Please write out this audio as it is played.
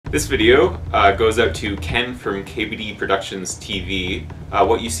This video goes out to Ken from KBDProductionsTV.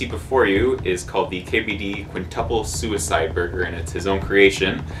 What you see before you is called the KBD Quintuple Suicide Burger, and it's his own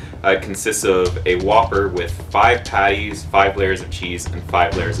creation. It consists of a Whopper with 5 patties, 5 layers of cheese, and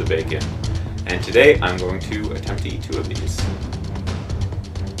 5 layers of bacon. And today I'm going to attempt to eat 2 of these.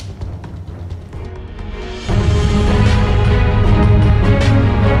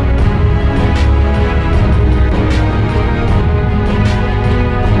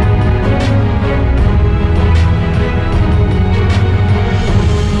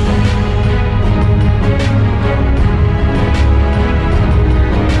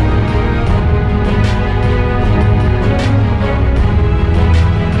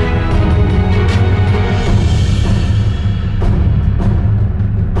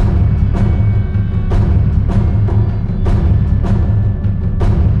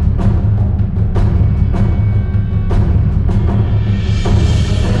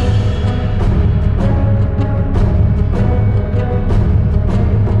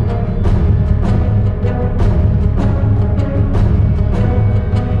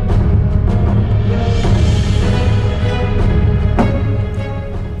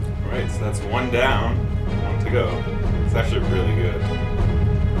 That's 1 down, 1 to go. It's actually really good.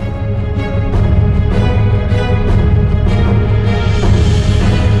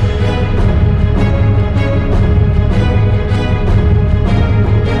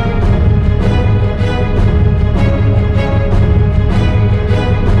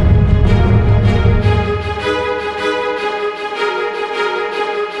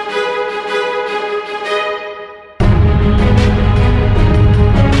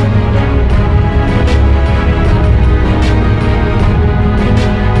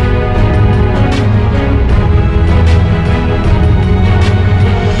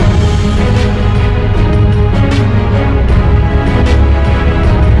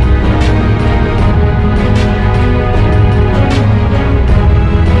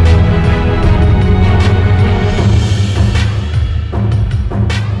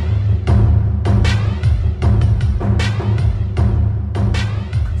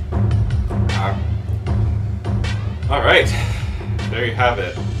 Alright, there you have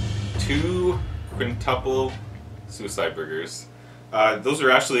it. 2 quintuple suicide burgers. Those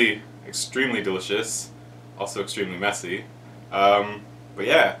are actually extremely delicious, also extremely messy. But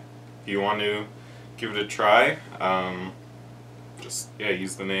yeah, if you want to give it a try, just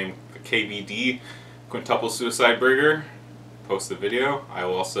use the name KBD Quintuple Suicide Burger, post the video. I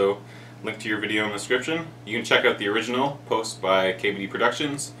will also link to your video in the description. You can check out the original post by KBD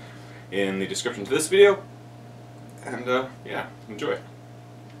Productions in the description to this video. And yeah, enjoy.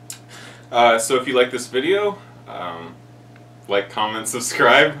 So if you like this video, like, comment,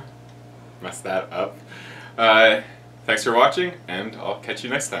 subscribe. Messed that up. Thanks for watching, and I'll catch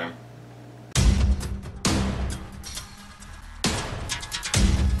you next time.